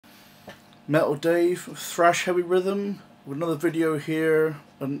Metal Dave, Thrash Heavy Rhythm, with another video here,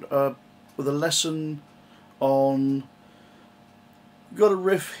 and with a lesson on. We've got a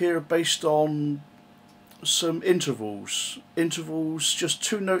riff here based on some intervals, just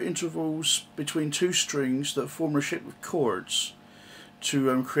 2-note intervals between two strings that form a shape of chords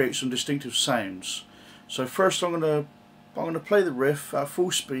to create some distinctive sounds. So first I'm gonna play the riff at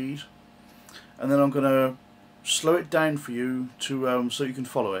full speed, and then I'm gonna slow it down for you to so you can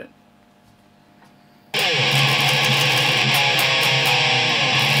follow it.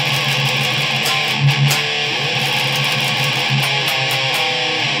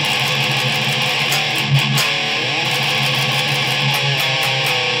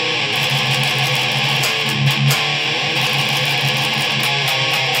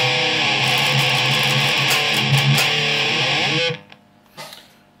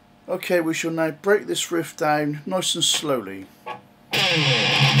 Okay, we shall now break this riff down nice and slowly.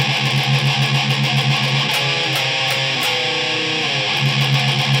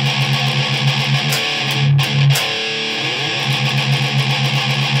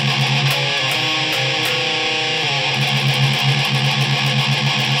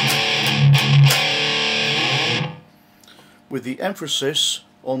 With the emphasis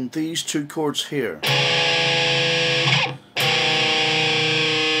on these two chords here.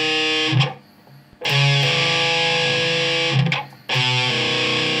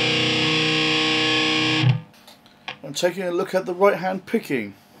 And taking a look at the right hand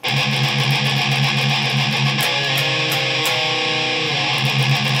picking.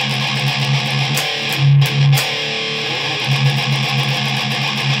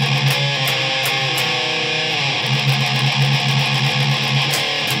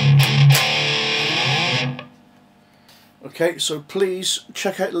 Okay, so please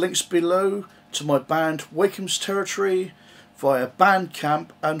check out links below to my band Wakeham's Territory via Bandcamp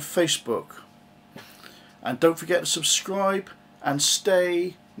and Facebook. And don't forget to subscribe and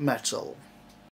stay metal.